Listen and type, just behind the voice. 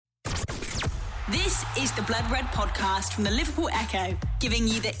This is the Blood Red podcast from the Liverpool Echo, giving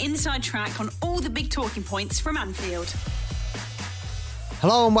you the inside track on all the big talking points from Anfield.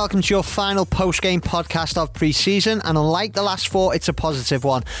 Hello and welcome to your final post-game podcast of pre-season, and unlike the last four, it's a positive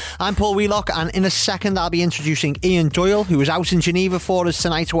one. I'm Paul Wheelock, and in a second I'll be introducing Ian Doyle, who was out in Geneva for us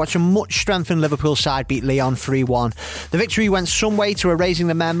tonight to watch a much strengthened Liverpool side beat Lyon 3-1. The victory went some way to erasing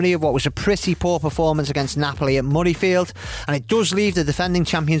the memory of what was a pretty poor performance against Napoli at Murrayfield, and it does leave the defending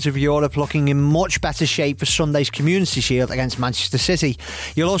champions of Europe looking in much better shape for Sunday's Community Shield against Manchester City.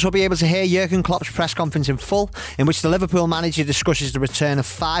 You'll also be able to hear Jurgen Klopp's press conference in full, in which the Liverpool manager discusses the return of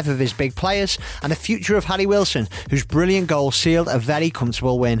 5 of his big players and the future of Harry Wilson, whose brilliant goal sealed a very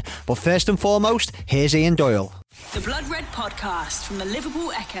comfortable win. But first and foremost, here's Ian Doyle. The Blood Red podcast from the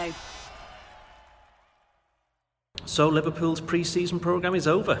Liverpool Echo. So Liverpool's pre-season programme is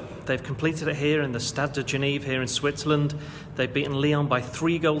over. They've completed it here in the Stade de Genève here in Switzerland. They've beaten Lyon by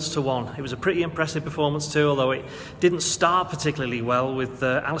 3-1. It was a pretty impressive performance too, although it didn't start particularly well, with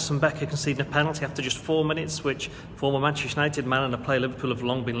Alisson Becker conceding a penalty after just 4 minutes, which former Manchester United man and a player Liverpool have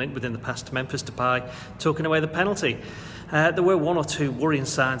long been linked with in the past, Memphis Depay, taking away the penalty. There were 1 or 2 worrying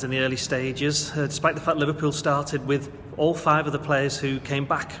signs in the early stages, despite the fact Liverpool started with all 5 of the players who came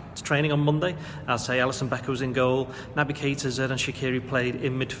back to training on Monday. I'll say Alisson Becker was in goal, Naby Keita, Xherdan Shaqiri played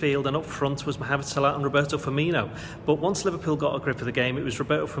in midfield, and up front was Mohamed Salah and Roberto Firmino. But once Liverpool got a grip of the game, it was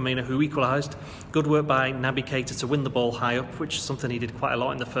Roberto Firmino who equalised. Good work by Naby Keita to win the ball high up, which is something he did quite a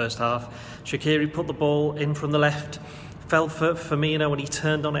lot in the first half. Shaqiri put the ball in from the left, fell for Firmino and he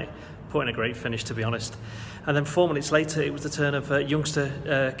turned on it, put in a great finish, to be honest. And then 4 minutes later, it was the turn of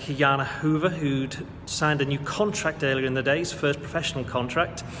youngster Ki-Jana Hoever, who'd signed a new contract earlier in the day, his first professional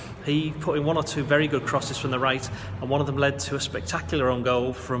contract. He put in 1 or 2 very good crosses from the right, and one of them led to a spectacular own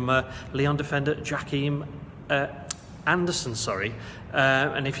goal from Lyon defender Joachim Anderson,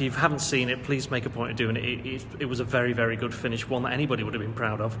 and if you haven't seen it, please make a point of doing it. It was a very, very good finish, one that anybody would have been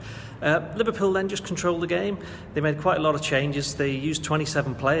proud of. Liverpool then just controlled the game. They made quite a lot of changes. They used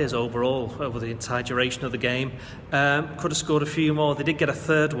 27 players overall over the entire duration of the game. Could have scored a few more. They did get a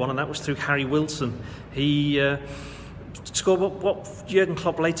third one, and that was through Harry Wilson. He scored what Jurgen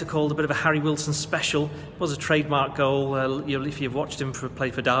Klopp later called a bit of a Harry Wilson special. It was a trademark goal. If you've watched him play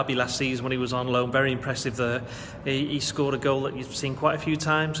for Derby last season when he was on loan, very impressive there. He scored a goal that you've seen quite a few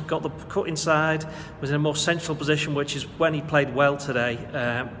times, got the cut inside, was in a more central position, which is when he played well today.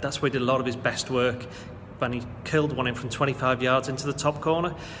 That's where he did a lot of his best work, when he killed one in from 25 yards into the top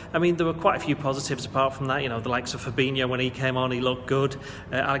corner. I mean, there were quite a few positives apart from that. The likes of Fabinho, when he came on, he looked good.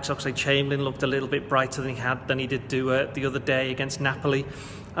 Alex Oxlade-Chamberlain looked a little bit brighter than he did the other day against Napoli.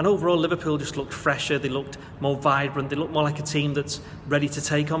 And overall, Liverpool just looked fresher. They looked more vibrant. They looked more like a team that's ready to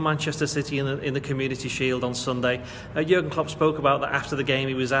take on Manchester City in the Community Shield on Sunday. Jurgen Klopp spoke about that after the game.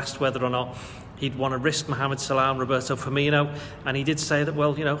 He was asked whether or not he'd want to risk Mohamed Salah and Roberto Firmino, and he did say that,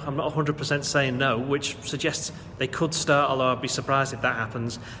 I'm not 100% saying no, which suggests they could start, although I'd be surprised if that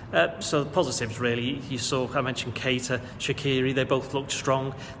happens. So the positives, really, you saw, I mentioned Keita, Shaqiri, they both looked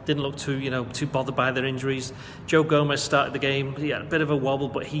strong, didn't look too bothered by their injuries. Joe Gomez started the game, he had a bit of a wobble,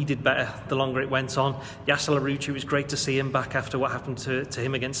 but he did better the longer it went on. Yasser Larouci, it was great to see him back after what happened to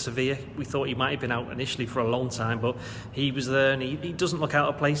him against Sevilla. We thought he might have been out initially for a long time, but he was there, and he doesn't look out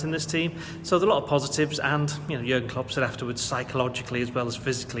of place in this team. So there are a lot of positives, and Jurgen Klopp said afterwards, psychologically as well as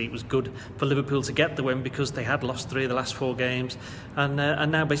physically, it was good for Liverpool to get the win because they had lost 3 of the last 4 games, and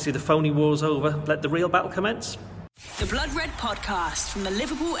now basically the phony war's over. Let the real battle commence. The Blood Red podcast from the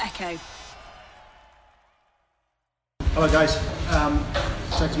Liverpool Echo. Hello guys,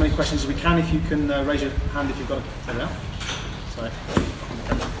 take as many questions as we can. If you can raise your hand if you've got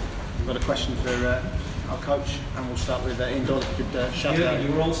We've got a question for our coach, and we'll start with Ian Doyle. If you could shout it out.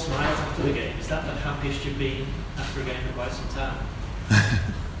 You were all smiles after the game. Is that the happiest you've been after a game for quite some time?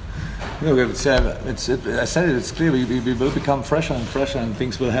 I said it, it's clear we will become fresher and fresher, and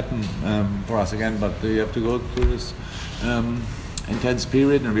things will happen for us again, but we have to go through this intense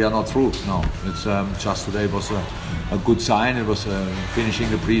period, and we are not through. No, it's just today was a good sign. It was finishing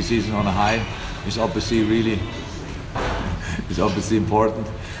the pre-season on a high. It's obviously important,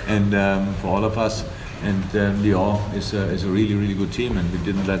 and for all of us. And Lyon is a really, really good team, and we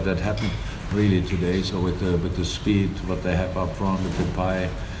didn't let that happen really today. So with the speed, what they have up front with Depay,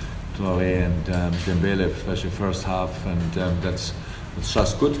 Traoré and Dembele, especially first half, and that's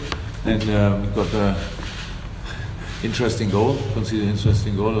just good. And we got an interesting goal, consider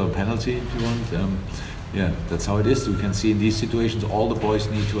interesting goal, or a penalty if you want. That's how it is. We can see in these situations all the boys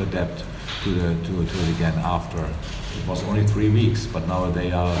need to adapt to it again. After it was only 3 weeks, but now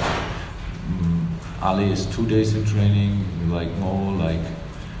they are. Ali is 2 days in training, like Mo, like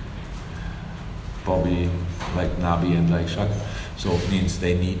Bobby, like Naby and like Shaq. So it means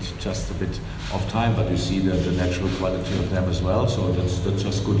they need just a bit of time, but you see the natural quality of them as well. So that's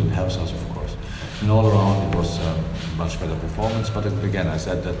just good and helps us, of course. And all around it was much better performance. But again, I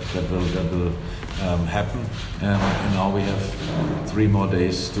said that will happen. And now we have 3 more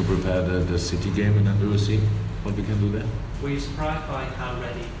days to prepare the City game, and then we will see what we can do there. Were you surprised by how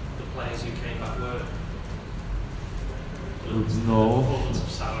ready the players who came back were? No. Performance of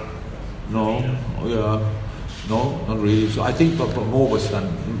Salah. No. Oh, yeah. No, not really. So I think Mo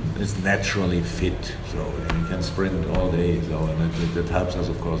is naturally fit, so he can sprint all day. So and that helps us,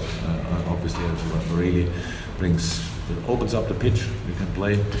 of course. Obviously, it really opens up the pitch. You can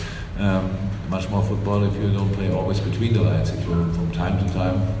play much more football if you don't play always between the lines. If you from time to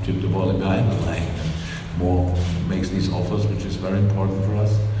time chip the ball in behind the line. And Mo makes these offers, which is very important for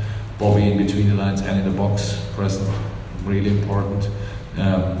us. Bobby in between the lines and in the box, present, really important.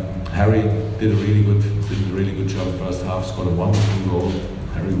 Harry did a really good job in the first half, scored a wonderful goal.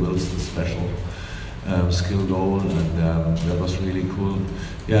 Harry Wilson special skill goal, and that was really cool.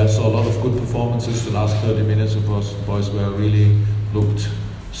 Yeah, so a lot of good performances. The last 30 minutes, of course, the boys were looked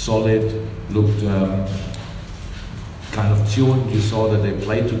solid, looked kind of tuned. You saw that they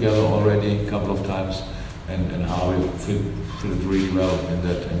played together already a couple of times, and Harry fit really well in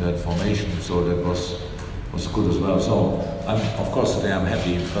that formation. So that was good as well. So of course today I'm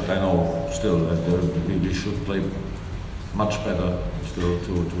happy, but I know still that we should play much better still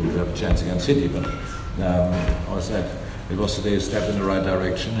to have a chance against City. But as I said, it was today a step in the right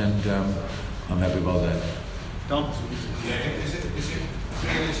direction, and I'm happy about that. Dom? Yeah, is it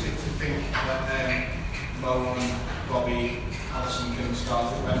realistic to think that Mo and Bobby Allison can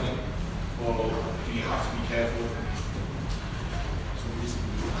start at Wembley, or do you have to be careful?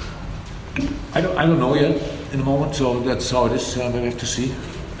 I don't know yet in the moment, so that's how it is. We have to see.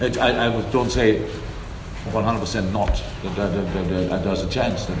 I don't say 100% not that there's a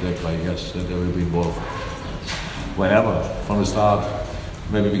chance that they play. Yes, that they will be involved. Whenever from the start,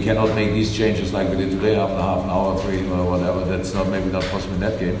 maybe we cannot make these changes like we did today after half an hour, 3 or whatever. That's maybe not possible in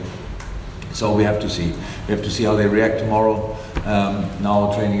that game. So we have to see. We have to see how they react tomorrow.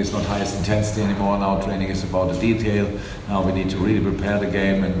 Now training is not highest intensity anymore. Now training is about the detail. Now we need to really prepare the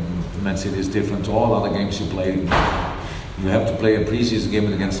game, and Man City is different to all other games you play. You have to play a preseason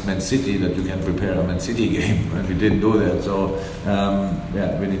game against Man City that you can prepare a Man City game, and we didn't do that. So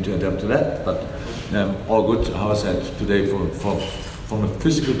we need to adapt to that. But all good. How I said today, from a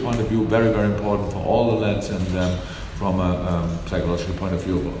physical point of view, very very important for all the lads, and from a psychological point of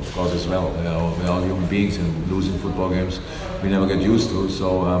view, of course, as well. We're all human beings, and losing football games we never get used to.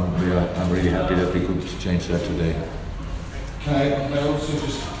 So I'm really happy that we could change that today. Can I also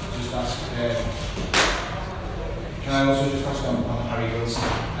just ask? Can I also just ask on Harry Wilson?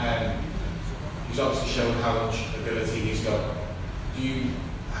 He's obviously shown how much ability he's got.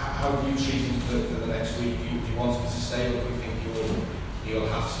 How do you treat him for the next week? Do you want him to stay, or do you think you'll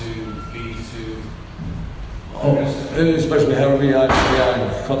have to lead to? Especially Harry, we are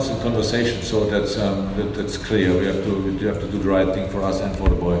in constant conversation, so that's clear. We have to do the right thing for us and for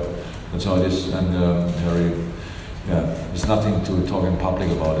the boy. That's how it is. And Harry, there's nothing to talk in public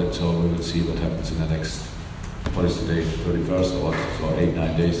about it. So we will see what happens in the next. What is today? 31st or what? So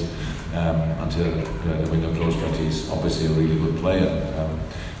 8-9 days until the window closed. But he's obviously a really good player.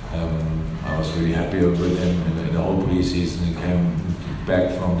 I was really happy with him in the whole pre-season. He came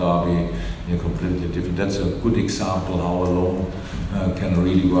back from Derby in a completely different. That's a good example how a loan can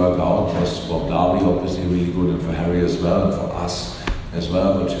really work out. Was for Derby obviously really good, and for Harry as well, and for us as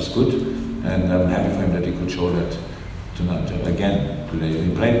well, which is good. And I'm happy for him that he could show that tonight again today.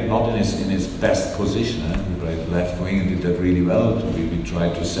 He played not in his best position. He played left wing and did that really well. We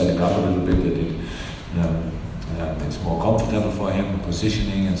tried to set it up a little bit. That it's more comfortable for him,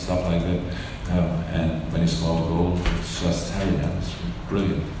 positioning and stuff like that. And when he scored a goal, it's just Harry. It's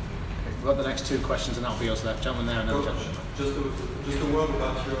brilliant. We've got the next 2 questions, and that'll be us left. Gentleman there and then gentleman. Just a word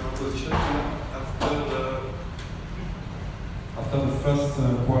about your position. After the first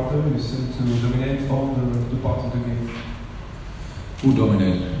quarter, you seem to dominate all the part of the game. Who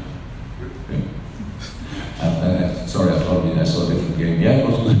dominated? Sorry, I thought I saw a different game. Yeah, it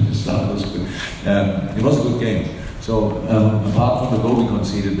was good. The start was good. It was a good game. So apart from the goal we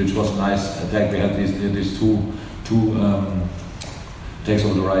conceded, which was a nice attack, we had these two attacks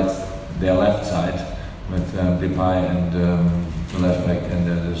on the right, their left side with Depay and the left back,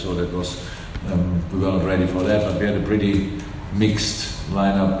 and so that was we were not ready for that. But we had a pretty mixed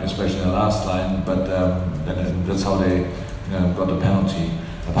lineup, especially in the last line. But that's how they got the penalty.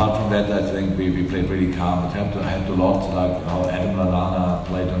 Apart from that, I think we played really calm. It helped a lot, like how Adam Lallana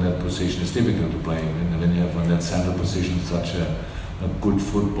played on that position. position is difficult to play. And when you have on that center position such a good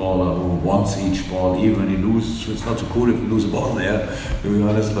footballer who wants each ball, even when he loses, it's not so cool if you lose a ball there, to be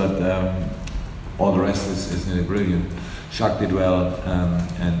honest, but all the rest is really brilliant. Shaq did well,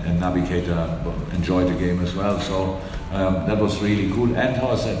 and Naby Keita enjoyed the game as well, so that was really cool. And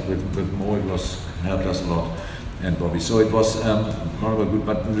how I said, with Mo, it was helped us a lot, and Bobby. So it was good,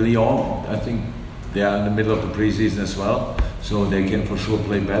 but Lyon, I think they are in the middle of the preseason as well, so they can for sure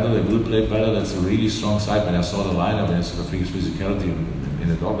play better. They will play better. That's a really strong side. When I saw the lineup and I saw the physicality in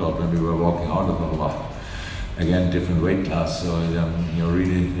the dugout when we were walking out, I thought, wow, again, different weight class. So you're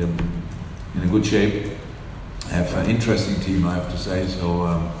really in a good shape. Have an interesting team, I have to say. So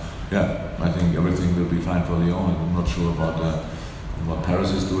I think everything will be fine for Lyon. I'm not sure about what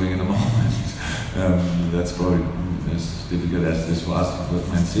Paris is doing in the moment. That's probably as difficult as this for us with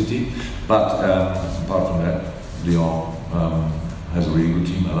Man City. But apart from that, Lyon has a really good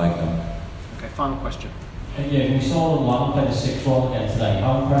team. I like them. Okay, final question. We saw Lam play the 6th role again today.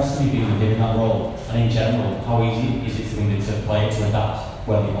 How impressed have you been with him in that role? And in general, how easy is it for him to play, to adapt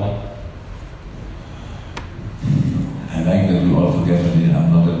where he play? I like that we all forget that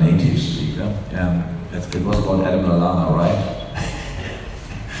I'm not a native speaker. It was about Adam Lallana, right?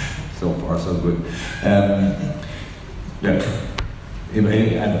 So far, so good. I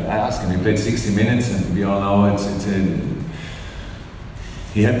asked him, he played 60 minutes, and we all know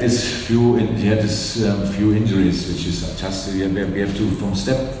he had few injuries, which is just we have to, from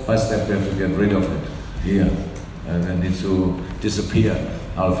step by step, we have to get rid of it here, and it needs to disappear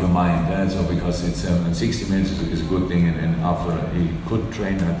out of your mind. So because it's 60 minutes is a good thing, and after he could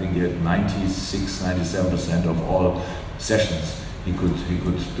train, I think he had 96-97% of all sessions he could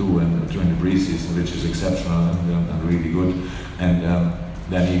do during the preseason, which is exceptional and really good. And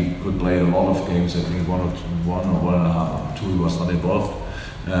then he could play a lot of games. I think one or one and a half, two he was not involved,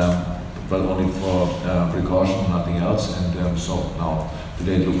 but only for precaution, nothing else. And so now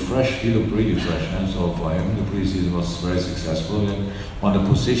today it looked fresh. He looked really fresh, and so for him the preseason was very successful. And on the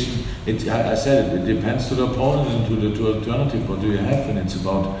position, I said it depends to the opponent and to the alternative. What do you have? And it's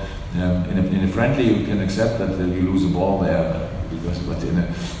about in a friendly you can accept that you lose a ball there, but in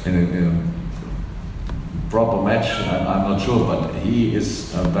a proper match, I'm not sure. But he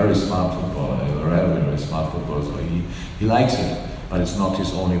is a very smart footballer, a very smart footballer. So he likes it, but it's not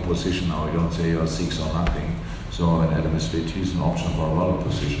his only position now. You don't say you're 6 or nothing. So when Adam is fit, he's an option for a lot of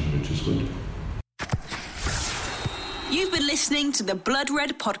position, which is good. You've been listening to the Blood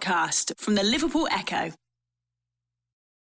Red podcast from the Liverpool Echo.